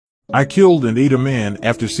I killed and ate a man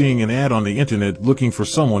after seeing an ad on the internet looking for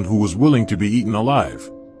someone who was willing to be eaten alive.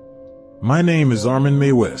 My name is Armin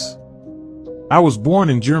Mewes. I was born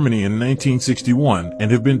in Germany in 1961 and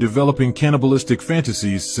have been developing cannibalistic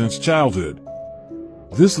fantasies since childhood.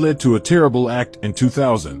 This led to a terrible act in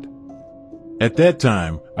 2000. At that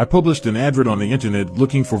time, I published an advert on the internet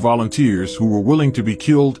looking for volunteers who were willing to be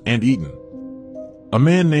killed and eaten. A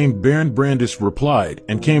man named Bernd Brandes replied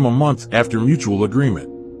and came a month after mutual agreement.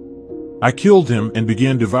 I killed him and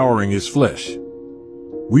began devouring his flesh.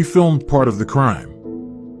 We filmed part of the crime.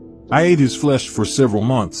 I ate his flesh for several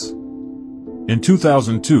months. In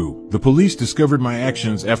 2002, the police discovered my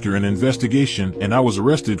actions after an investigation and I was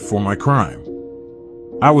arrested for my crime.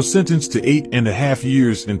 I was sentenced to 8.5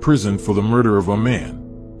 years in prison for the murder of a man.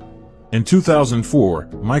 In 2004,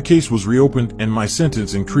 my case was reopened and my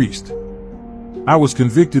sentence increased. I was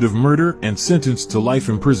convicted of murder and sentenced to life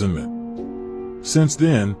imprisonment. Since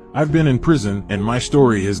then, I've been in prison and my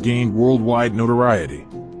story has gained worldwide notoriety.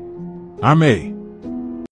 I'm A.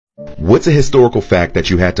 What's a historical fact that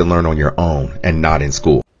you had to learn on your own and not in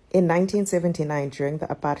school? In 1979, during the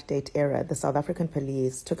apartheid era, the South African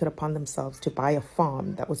police took it upon themselves to buy a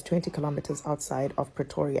farm that was 20 kilometers outside of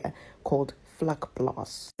Pretoria called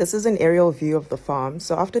Vlakplaas. This is an aerial view of the farm.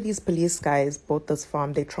 So after these police guys bought this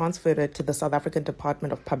farm, they transferred it to the South African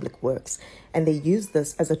Department of Public Works, and they used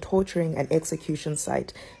this as a torturing and execution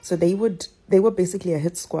site. So they were basically a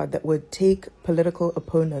hit squad that would take political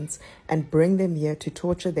opponents and bring them here to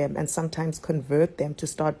torture them and sometimes convert them to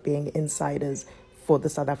start being insiders for the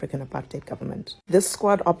South African apartheid government. This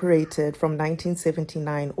squad operated from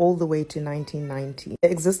 1979 all the way to 1990.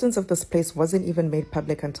 The existence of this place wasn't even made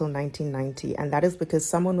public until 1990, and that is because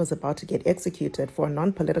someone was about to get executed for a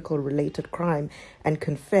non-political related crime and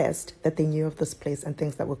confessed that they knew of this place and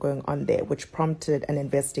things that were going on there, which prompted an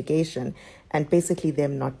investigation and basically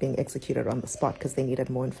them not being executed on the spot because they needed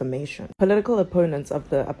more information. Political opponents of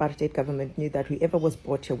the apartheid government knew that whoever was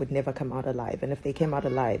brought here would never come out alive, and if they came out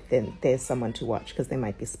alive, then there's someone to watch because they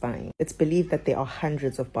might be spying. It's believed that there are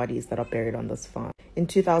hundreds of bodies that are buried on this farm. In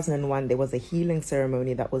 2001, there was a healing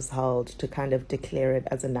ceremony that was held to kind of declare it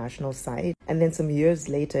as a national site, and then some years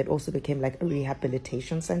later, it also became like a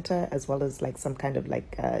rehabilitation center as well as like some kind of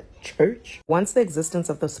like church. Once the existence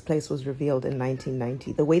of this place was revealed in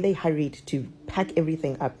 1990, the way they hurried to pack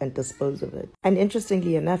everything up and dispose of it. And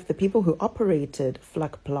interestingly enough, the people who operated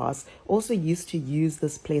Vlakplaas also used to use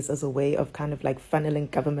this place as a way of kind of like funneling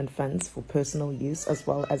government funds for personal use, as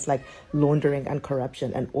well as like laundering and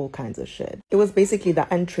corruption and all kinds of shit. It was basically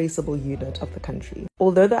the untraceable unit of the country.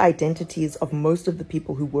 Although the identities of most of the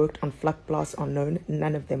people who worked on Vlakplaas are known,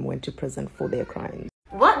 none of them went to prison for their crimes.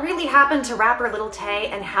 What really happened to rapper Little Tay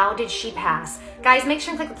and how did she pass? Guys, make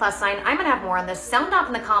sure and click the plus sign. I'm gonna have more on this. Sound off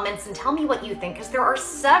in the comments and tell me what you think, because there are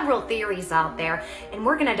several theories out there and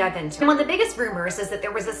we're gonna dive into it. And one of the biggest rumors is that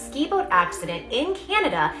there was a ski boat accident in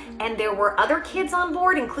Canada and there were other kids on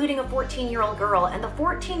board, including a 14-year-old girl, and the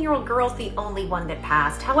 14-year-old girl's the only one that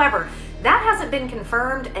passed. However, that hasn't been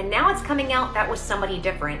confirmed, and now it's coming out that was somebody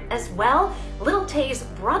different. As well, Little Tay's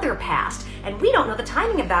brother passed, and we don't know the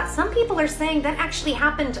timing of that. Some people are saying that actually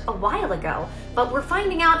happened a while ago, but we're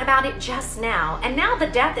finding out about it just now. And now the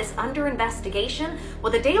death is under investigation.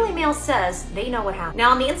 Well, the Daily Mail says they know what happened.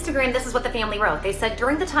 Now on the Instagram, this is what the family wrote. They said,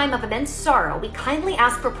 during the time of immense sorrow, we kindly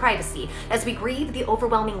ask for privacy as we grieve the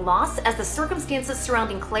overwhelming loss, as the circumstances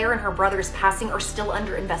surrounding Claire and her brother's passing are still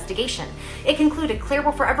under investigation. It concluded, Claire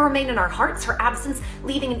will forever remain in our hearts, her absence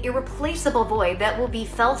leaving an irreplaceable void that will be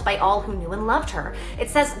felt by all who knew and loved her. It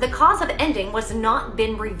says the cause of ending was not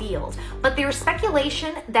been revealed, but there's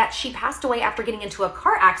speculation that she passed away after getting into a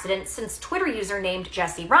car accident, since Twitter user named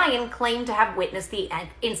Jesse Ryan claimed to have witnessed the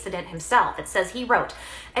incident himself. It says he wrote,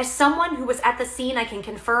 as someone who was at the scene, I can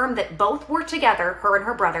confirm that both were together, her and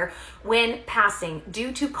her brother, when passing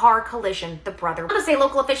due to car collision. The brother. I'm gonna say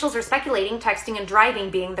local officials are speculating texting and driving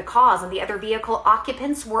being the cause, and the other vehicle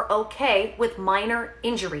occupants were okay with minor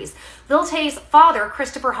injuries. Lil Tay's father,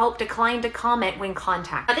 Christopher Hope, declined to comment when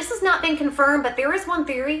contacted. Now, this has not been confirmed, but there is one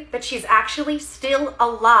theory that she's actually still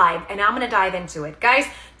alive, and I'm gonna dive into it. Guys,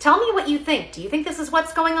 tell me what you think. Do you think this is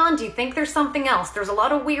what's going on? Do you think there's something else? There's a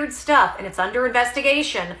lot of weird stuff, and it's under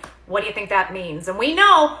investigation. What do you think that means? And we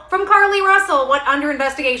know from Carly Russell what under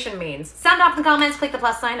investigation means. Sound off in the comments, click the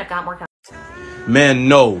plus sign. I've got more comments. Man,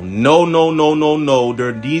 no.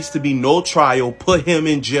 There needs to be no trial. Put him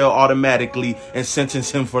in jail automatically and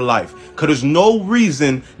sentence him for life. Because there's no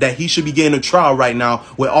reason that he should be getting a trial right now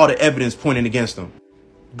with all the evidence pointing against him.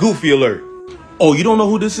 Goofy alert. Oh, you don't know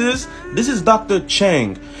who this is? This is Dr.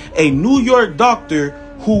 Chang, a New York doctor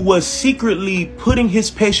who was secretly putting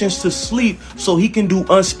his patients to sleep so he can do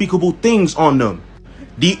unspeakable things on them.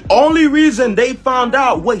 The only reason they found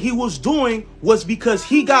out what he was doing was because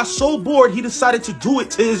he got so bored he decided to do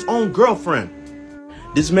it to his own girlfriend.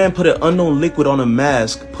 This man put an unknown liquid on a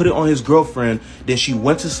mask, put it on his girlfriend, then she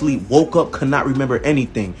went to sleep, woke up, could not remember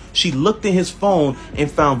anything. She looked in his phone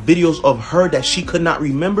and found videos of her that she could not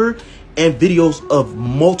remember and videos of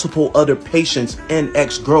multiple other patients and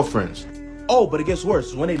ex-girlfriends. Oh, but it gets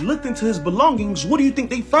worse. When they looked into his belongings, what do you think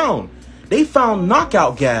they found? They found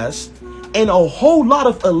knockout gas and a whole lot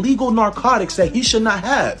of illegal narcotics that he should not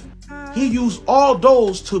have. He used all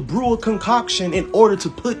those to brew a concoction in order to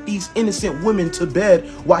put these innocent women to bed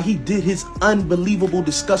while he did his unbelievable,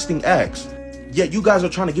 disgusting acts. Yet you guys are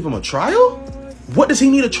trying to give him a trial? What does he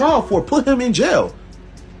need a trial for? Put him in jail.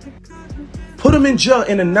 Put him in jail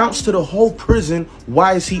and announce to the whole prison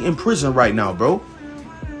why is he in prison right now, bro.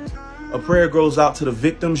 A prayer goes out to the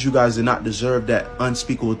victims. You guys did not deserve that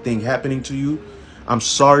unspeakable thing happening to you. I'm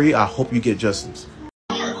sorry. I hope you get justice.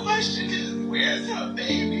 Her question is, where's her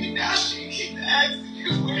baby? Now she keeps asking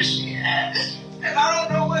you where she at, and I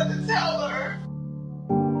don't know what to tell her.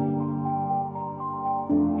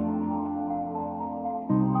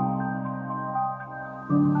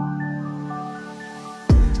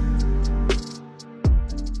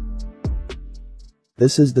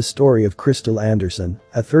 This is the story of Crystal Anderson,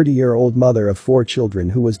 a 30-year-old mother of 4 children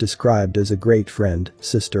who was described as a great friend,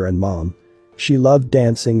 sister and mom. She loved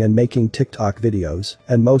dancing and making TikTok videos,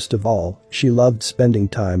 and most of all, she loved spending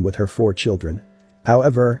time with her 4 children.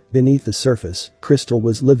 However, beneath the surface, Crystal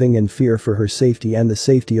was living in fear for her safety and the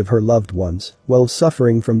safety of her loved ones, while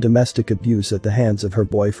suffering from domestic abuse at the hands of her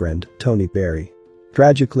boyfriend, Tony Berry.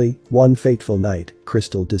 Tragically, one fateful night,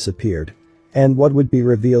 Crystal disappeared. And what would be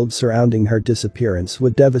revealed surrounding her disappearance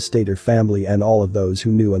would devastate her family and all of those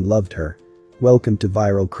who knew and loved her. Welcome to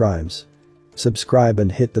Viral Crimes. Subscribe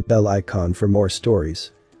and hit the bell icon for more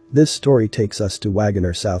stories. This story takes us to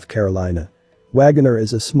Wagoner, South Carolina. Wagoner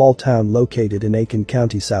is a small town located in Aiken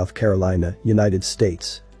County, South Carolina, United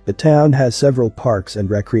States. The town has several parks and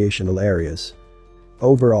recreational areas.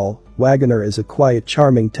 Overall, Wagoner is a quiet,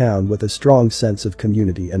 charming town with a strong sense of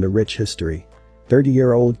community and a rich history.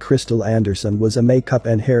 30-year-old Crystal Anderson was a makeup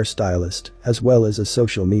and hairstylist, as well as a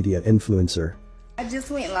social media influencer. I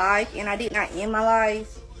just went live and I did not end my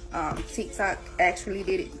live. TikTok actually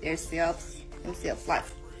did it themselves. Like,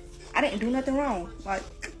 I didn't do nothing wrong. Like,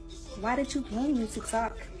 why did you blame me,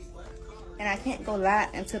 TikTok? And I can't go live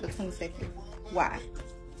until the 22nd. Why?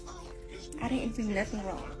 I didn't do nothing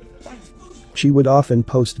wrong. Why? She would often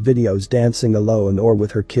post videos dancing alone or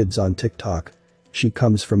with her kids on TikTok. She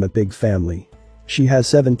comes from a big family. She has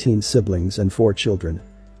 17 siblings and 4 children.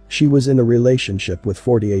 She was in a relationship with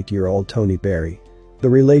 48-year-old Tony Berry. The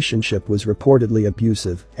relationship was reportedly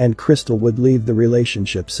abusive, and Crystal would leave the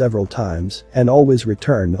relationship several times and always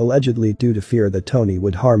return, allegedly due to fear that Tony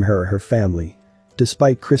would harm her or her family.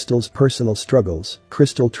 Despite Crystal's personal struggles,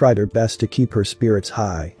 Crystal tried her best to keep her spirits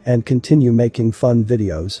high and continue making fun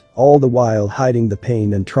videos, all the while hiding the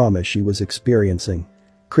pain and trauma she was experiencing.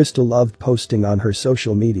 Crystal loved posting on her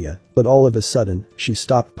social media, but all of a sudden, she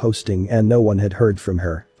stopped posting and no one had heard from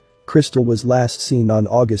her. Crystal was last seen on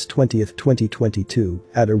August 20, 2022,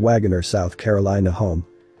 at her Wagoner, South Carolina home.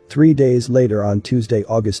 3 days later, on Tuesday,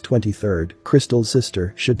 August 23, Crystal's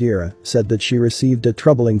sister, Shadira, said that she received a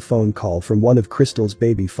troubling phone call from one of Crystal's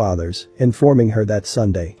baby fathers, informing her that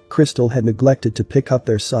Sunday, Crystal had neglected to pick up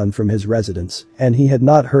their son from his residence, and he had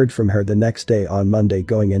not heard from her the next day on Monday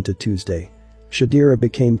going into Tuesday. Shadira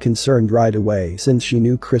became concerned right away since she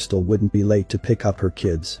knew Crystal wouldn't be late to pick up her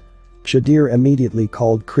kids. Shadira immediately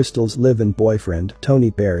called Crystal's live-in boyfriend, Tony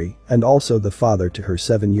Berry, and also the father to her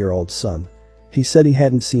 7-year-old son. He said he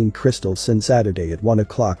hadn't seen Crystal since Saturday at 1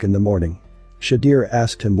 o'clock in the morning. Shadira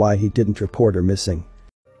asked him why he didn't report her missing.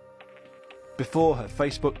 Before her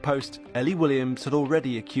Facebook post, Ellie Williams had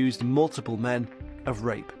already accused multiple men of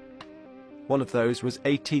rape. One of those was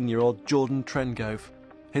 18-year-old Jordan Trengove.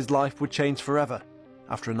 His life would change forever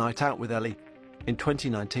after a night out with Ellie in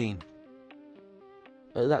 2019.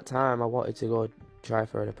 At that time I wanted to go try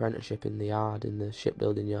for an apprenticeship in the yard, in the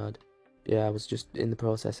shipbuilding yard. Yeah, I was just in the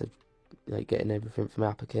process of getting everything for my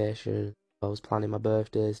application. I was planning my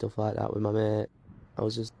birthday, stuff like that with my mate. I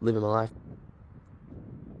was just living my life.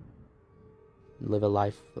 Live a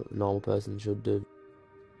life that a normal person should do.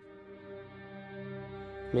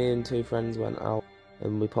 Me and 2 friends went out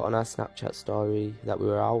and we put on our Snapchat story that we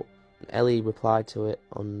were out. Ellie replied to it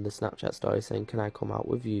on the Snapchat story saying, "Can I come out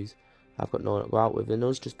with you? I've got no one to go out with." And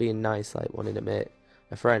us just being nice, like wanting to make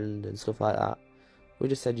a friend and stuff like that. We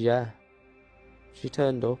just said yeah. She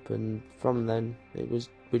turned up, and from then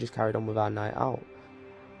we just carried on with our night out.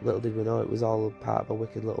 Little did we know it was all part of a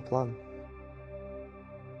wicked little plan.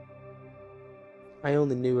 I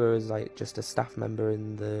only knew her as like just a staff member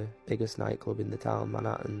in the biggest nightclub in the town,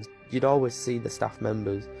 Manhattan. You'd always see the staff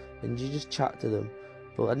members and you just chat to them,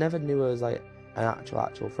 but I never knew her as like an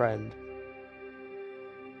actual friend.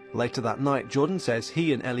 Later that night, Jordan says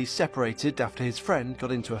he and Ellie separated after his friend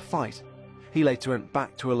got into a fight. He later went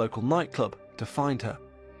back to a local nightclub to find her.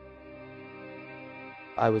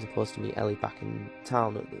 I was supposed to meet Ellie back in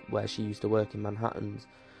town where she used to work in Manhattan,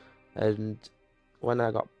 and when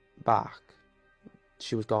I got back,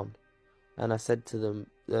 she was gone. And I said to them,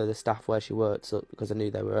 the staff where she worked, so, because I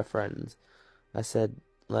knew they were her friends, I said,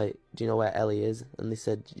 like, do you know where Ellie is? And they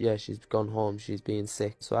said, yeah, she's gone home, she's being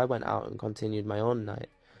sick. So I went out and continued my own night,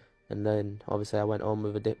 and then obviously I went home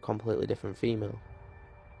with a completely different female.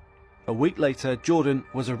 A week later, Jordan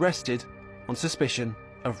was arrested on suspicion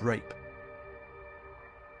of rape.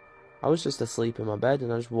 I was just asleep in my bed,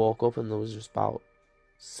 and I just woke up and there was just about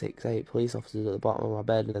 6-8 police officers at the bottom of my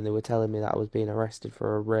bed, and they were telling me that I was being arrested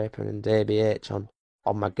for a rape and ABH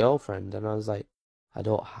on my girlfriend. And I was like, I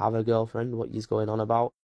don't have a girlfriend, what is going on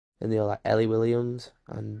about? And they were like, Ellie Williams,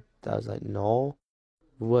 and I was like, no.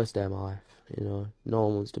 Worst day of my life, you know, no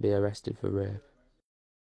one wants to be arrested for rape.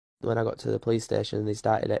 When I got to the police station, they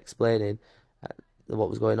started explaining what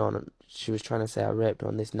was going on, and she was trying to say I raped her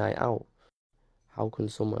on this night out. How can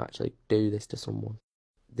someone actually do this to someone?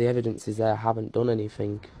 The evidence is there, I haven't done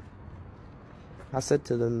anything. I said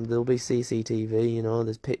to them, there'll be CCTV, you know,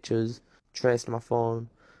 there's pictures, traced my phone.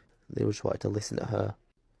 They just wanted to listen to her.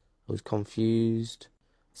 I was confused.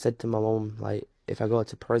 Said to my mum, like, if I go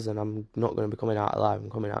to prison, I'm not going to be coming out alive, I'm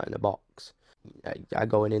coming out in a box. I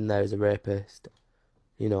going in there as a rapist.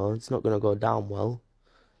 You know, it's not going to go down well.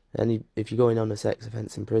 And if you're going on a sex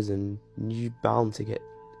offence in prison, you're bound to get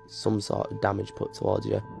some sort of damage put towards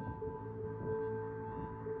you.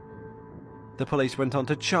 The police went on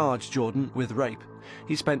to charge Jordan with rape.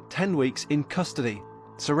 He spent 10 weeks in custody,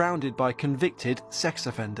 surrounded by convicted sex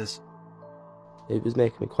offenders. It was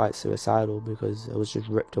making me quite suicidal because I was just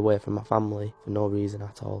ripped away from my family for no reason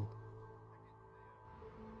at all.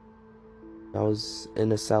 I was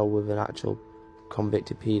in a cell with an actual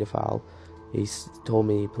convicted paedophile. He told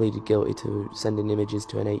me he pleaded guilty to sending images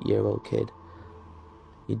to an 8-year-old kid.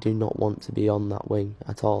 You do not want to be on that wing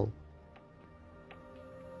at all.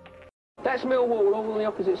 That's Millwall, all on the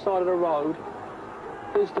opposite side of the road.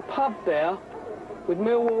 There's the pub there, with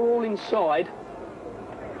Millwall all inside,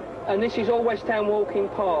 and this is all West Ham walking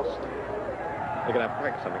past. They're going to have to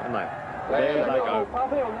break something, aren't they? There they go.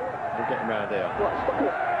 We're getting round there. Right, stop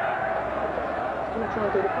it.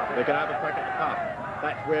 They're going to have a crack at the pub.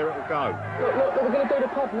 That's where it'll go. Look, we're going to do the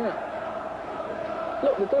pub now.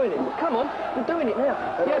 Look, they're doing it. Come on, they're doing it now.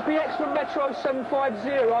 Yeah, BX from Metro 750,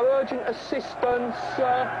 urgent assistance,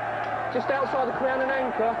 just outside the Crown and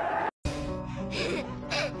Anchor.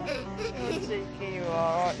 You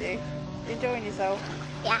are, aren't you? You enjoying yourself?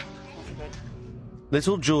 Yeah.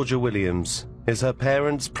 Little Georgia Williams is her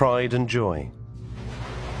parents' pride and joy.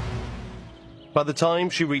 By the time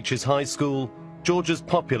she reaches high school, Georgia's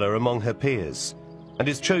popular among her peers and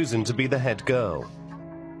is chosen to be the head girl.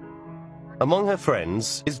 Among her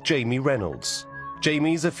friends is Jamie Reynolds.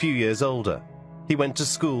 Jamie's a few years older. He went to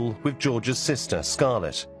school with Georgia's sister,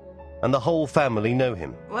 Scarlett, and the whole family know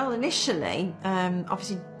him. Well, initially,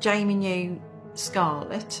 obviously Jamie knew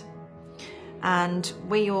Scarlett, and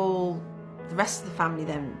the rest of the family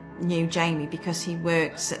then knew Jamie because he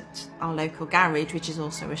works at our local garage, which is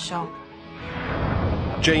also a shop.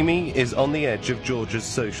 Jamie is on the edge of Georgia's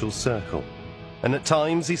social circle, and at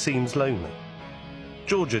times he seems lonely.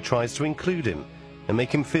 Georgia tries to include him and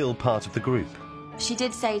make him feel part of the group. She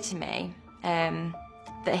did say to me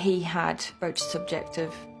that he had broached the subject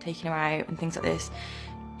of taking her out and things like this.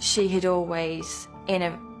 She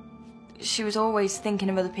was always thinking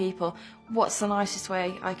of other people. What's the nicest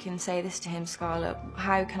way I can say this to him, Scarlett?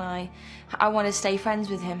 How can I want to stay friends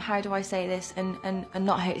with him. How do I say this and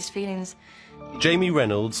not hurt his feelings? Jamie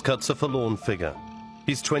Reynolds cuts a forlorn figure.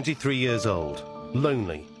 He's 23 years old,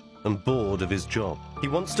 lonely, and bored of his job. He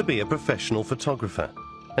wants to be a professional photographer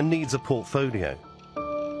and needs a portfolio.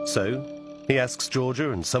 So, he asks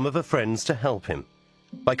Georgia and some of her friends to help him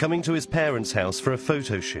by coming to his parents' house for a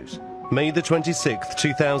photo shoot. May the 26th,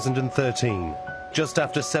 2013, just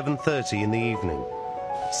after 7:30 in the evening.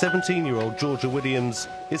 17-year-old Georgia Williams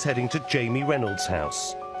is heading to Jamie Reynolds'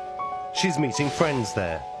 house. She's meeting friends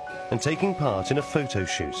there and taking part in a photo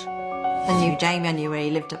shoot. I knew Jamie, I knew where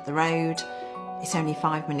he lived up the road. It's only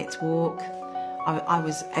 5 minutes walk. I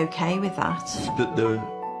was okay with that. The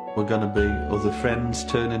were going to be other friends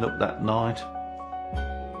turning up that night.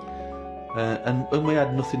 And we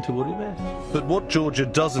had nothing to worry about. But what Georgia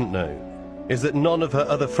doesn't know is that none of her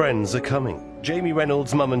other friends are coming. Jamie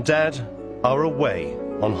Reynolds' mum and dad are away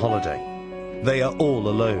on holiday. They are all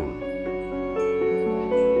alone.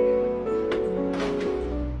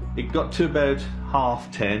 It got to about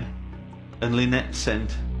 10:30 and Lynette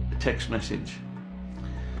sent a text message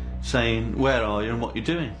saying, "Where are you and what you're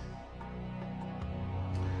doing?"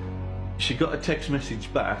 She got a text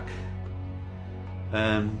message back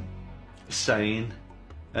saying,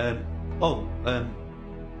 I've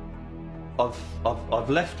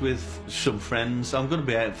left with some friends. I'm going to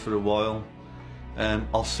be out for a while.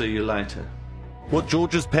 I'll see you later. What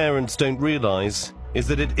Georgia's parents don't realise is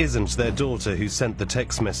that it isn't their daughter who sent the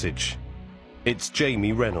text message. It's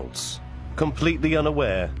Jamie Reynolds. Completely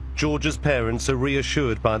unaware, Georgia's parents are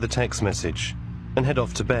reassured by the text message and head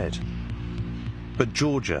off to bed. But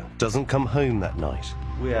Georgia doesn't come home that night.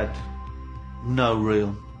 We had no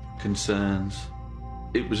real concerns.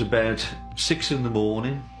 It was about 6 in the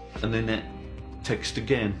morning and then it text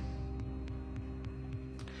again.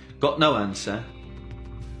 Got no answer,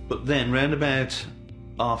 but then round about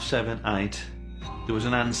 7:30, 8, there was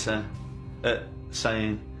an answer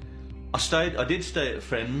saying, I did stay at a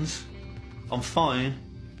friend's, I'm fine,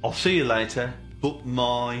 I'll see you later, but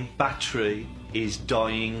my battery is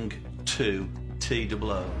dying too.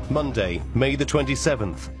 TOO. Monday, May the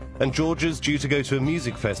 27th, and Georgia's due to go to a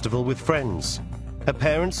music festival with friends. Her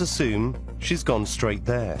parents assume she's gone straight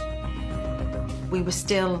there. We were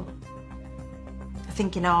still, I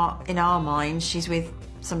think in our minds, she's with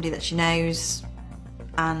somebody that she knows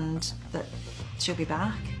and that she'll be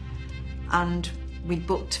back. And we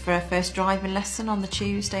booked for her first driving lesson on the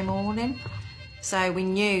Tuesday morning. So we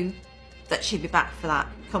knew that she'd be back for that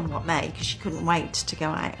come what may, because she couldn't wait to go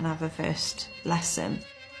out and have her first lesson.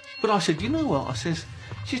 But I said, you know what? I says,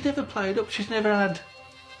 she's never played up, she's never had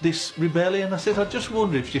this rebellion. I said, I just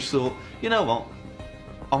wonder if she thought, you know what?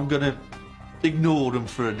 I'm going to ignore them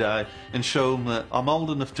for a day and show them that I'm old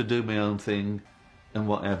enough to do my own thing and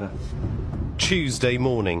whatever. Tuesday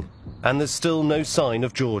morning, and there's still no sign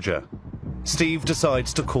of Georgia. Steve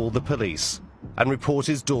decides to call the police and report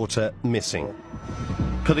his daughter missing.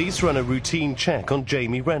 Police run a routine check on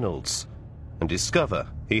Jamie Reynolds and discover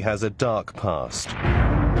he has a dark past.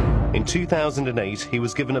 In 2008, he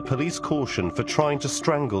was given a police caution for trying to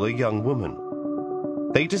strangle a young woman.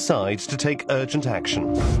 They decide to take urgent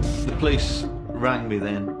action. The police rang me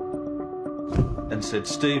then and said,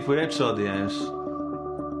 Steve, we're outside the house.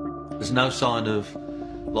 There's no sign of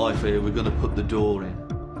life here. We're going to put the door in.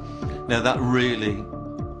 Now that really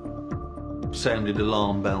sounded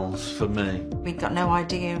alarm bells for me. We'd got no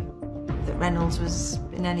idea that Reynolds was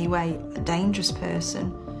in any way a dangerous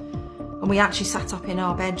person. And we actually sat up in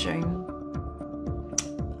our bedroom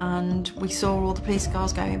and we saw all the police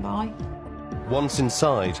cars going by. Once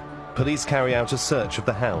inside, police carry out a search of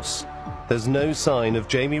the house. There's no sign of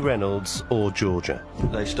Jamie Reynolds or Georgia.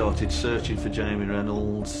 They started searching for Jamie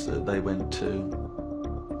Reynolds. They went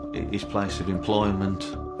to his place of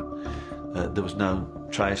employment. There was no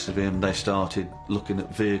trace of him. They started looking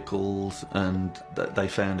at vehicles and they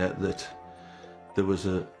found out that there was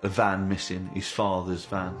a van missing, his father's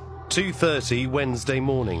van. 2:30 Wednesday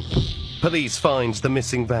morning. Police find the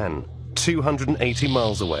missing van 280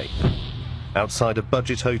 miles away, outside a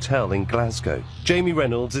budget hotel in Glasgow. Jamie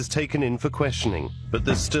Reynolds is taken in for questioning, but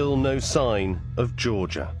there's still no sign of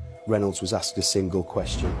Georgia. Reynolds was asked a single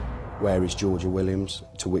question, "Where is Georgia Williams?"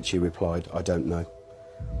 To which he replied, "I don't know."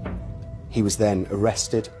 He was then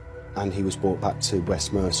arrested and he was brought back to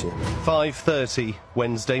West Mercia. 5:30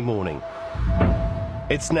 Wednesday morning.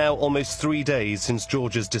 It's now almost 3 days since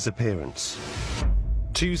Georgia's disappearance.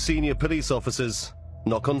 2 senior police officers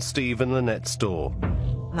knock on Steve and Lynette's door.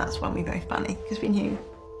 And that's when we both panicked, because we knew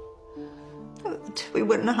that we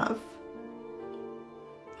wouldn't have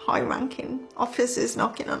high-ranking officers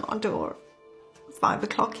knocking on our door at 5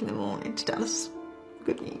 o'clock in the morning to tell us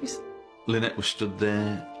good news. Lynette was stood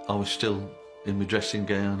there. I was still in my dressing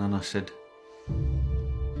gown and I said,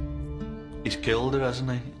 "He's killed her,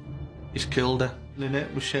 hasn't he? He's killed her."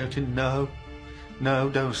 Lynette was shouting, "No, no,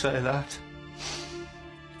 don't say that."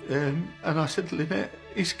 And I said, "Lynette,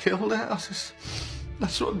 he's killed her." I said,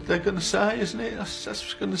 "That's what they're going to say, isn't it? That's what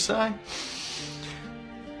they're going to say."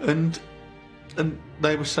 And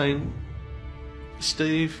they were saying,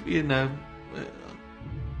 "Steve, you know,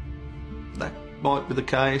 that might be the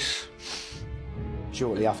case."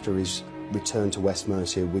 Shortly after his return to West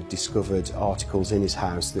Mercia, we discovered articles in his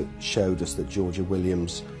house that showed us that Georgia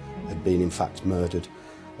Williams had been in fact murdered.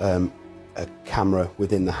 A camera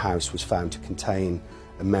within the house was found to contain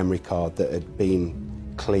a memory card that had been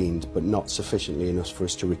cleaned, but not sufficiently enough for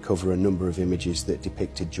us to recover a number of images that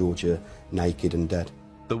depicted Georgia naked and dead.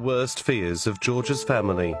 The worst fears of Georgia's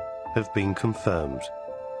family have been confirmed.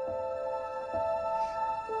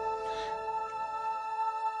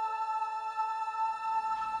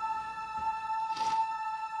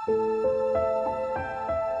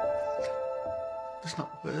 There's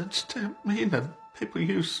not words to mean them. People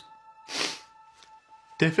use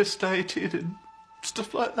devastated and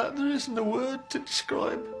stuff like that. There isn't a word to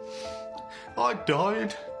describe. I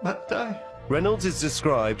died that day. Reynolds is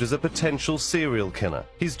described as a potential serial killer.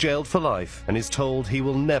 He's jailed for life and is told he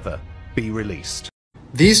will never be released.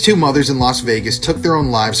 These two mothers in Las Vegas took their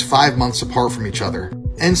own lives 5 months apart from each other.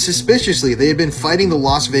 And suspiciously, they had been fighting the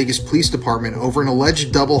Las Vegas Police Department over an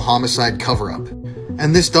alleged double homicide cover-up.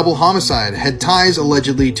 And this double homicide had ties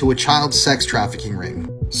allegedly to a child sex trafficking ring.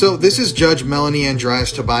 So this is Judge Melanie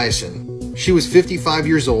Andreas Tobiasen. She was 55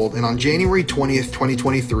 years old, and on January 20th,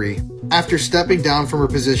 2023, after stepping down from her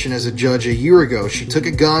position as a judge a year ago, she took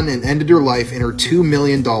a gun and ended her life in her $2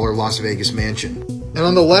 million Las Vegas mansion. And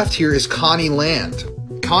on the left here is Connie Land.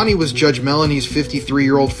 Connie was Judge Melanie's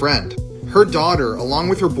 53-year-old friend. Her daughter, along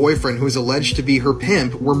with her boyfriend, who is alleged to be her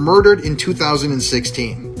pimp, were murdered in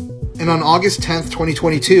 2016. And on August 10th,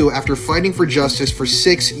 2022, after fighting for justice for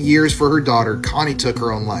 6 years for her daughter, Connie took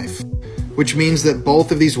her own life. Which means that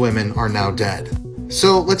both of these women are now dead.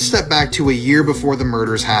 So let's step back to a year before the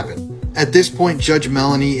murders happened. At this point, Judge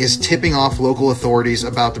Melanie is tipping off local authorities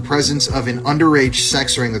about the presence of an underage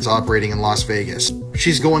sex ring that's operating in Las Vegas.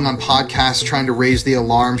 She's going on podcasts trying to raise the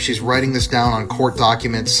alarm. She's writing this down on court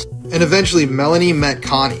documents. And eventually, Melanie met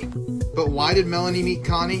Connie. But why did Melanie meet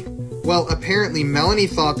Connie? Well, apparently Melanie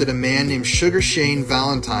thought that a man named Sugar Shane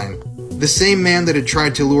Valentine, the same man that had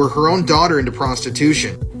tried to lure her own daughter into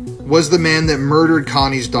prostitution, was the man that murdered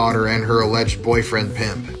Connie's daughter and her alleged boyfriend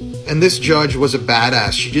pimp. And this judge was a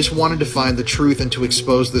badass. She just wanted to find the truth and to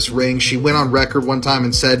expose this ring. She went on record one time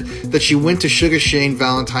and said that she went to Sugar Shane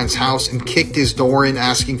Valentine's house and kicked his door in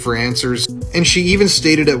asking for answers. And she even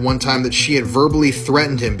stated at one time that she had verbally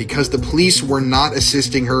threatened him because the police were not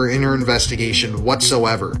assisting her in her investigation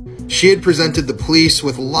whatsoever. She had presented the police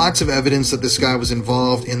with lots of evidence that this guy was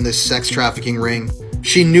involved in this sex trafficking ring.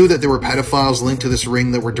 She knew that there were pedophiles linked to this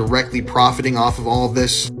ring that were directly profiting off of all of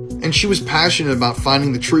this. And she was passionate about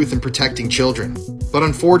finding the truth and protecting children. But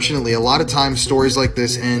unfortunately, a lot of times stories like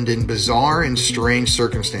this end in bizarre and strange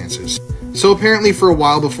circumstances. So apparently for a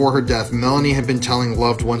while before her death, Melanie had been telling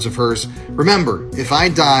loved ones of hers, "Remember, if I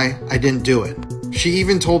die, I didn't do it." She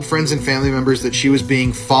even told friends and family members that she was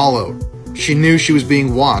being followed. She knew she was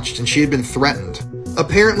being watched and she had been threatened.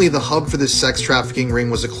 Apparently the hub for this sex trafficking ring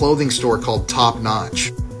was a clothing store called Top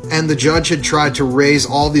Notch. And the judge had tried to raise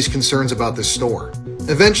all these concerns about this store.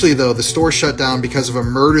 Eventually though, the store shut down because of a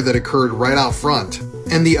murder that occurred right out front.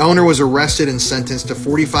 And the owner was arrested and sentenced to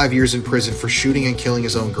 45 years in prison for shooting and killing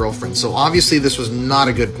his own girlfriend. So obviously this was not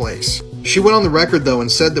a good place. She went on the record though and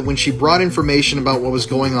said that when she brought information about what was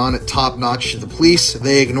going on at Top Notch to the police,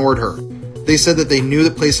 they ignored her. They said that they knew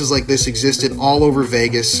that places like this existed all over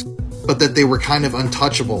Vegas, but that they were kind of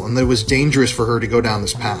untouchable and that it was dangerous for her to go down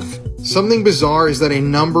this path. Something bizarre is that a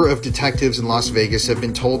number of detectives in Las Vegas have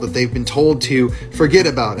been told that they've been told to forget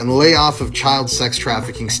about and lay off of child sex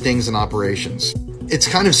trafficking stings and operations. It's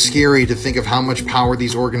kind of scary to think of how much power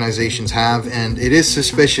these organizations have, and it is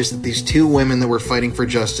suspicious that these two women that were fighting for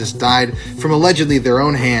justice died from allegedly their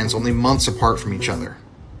own hands only months apart from each other.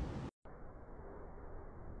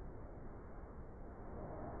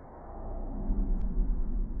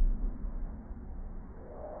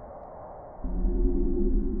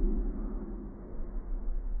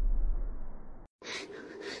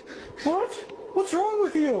 What? What's wrong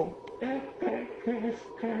with you?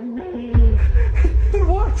 It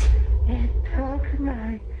what? It took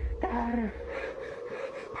my daughter.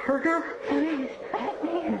 Hurt her? Please, let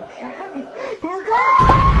me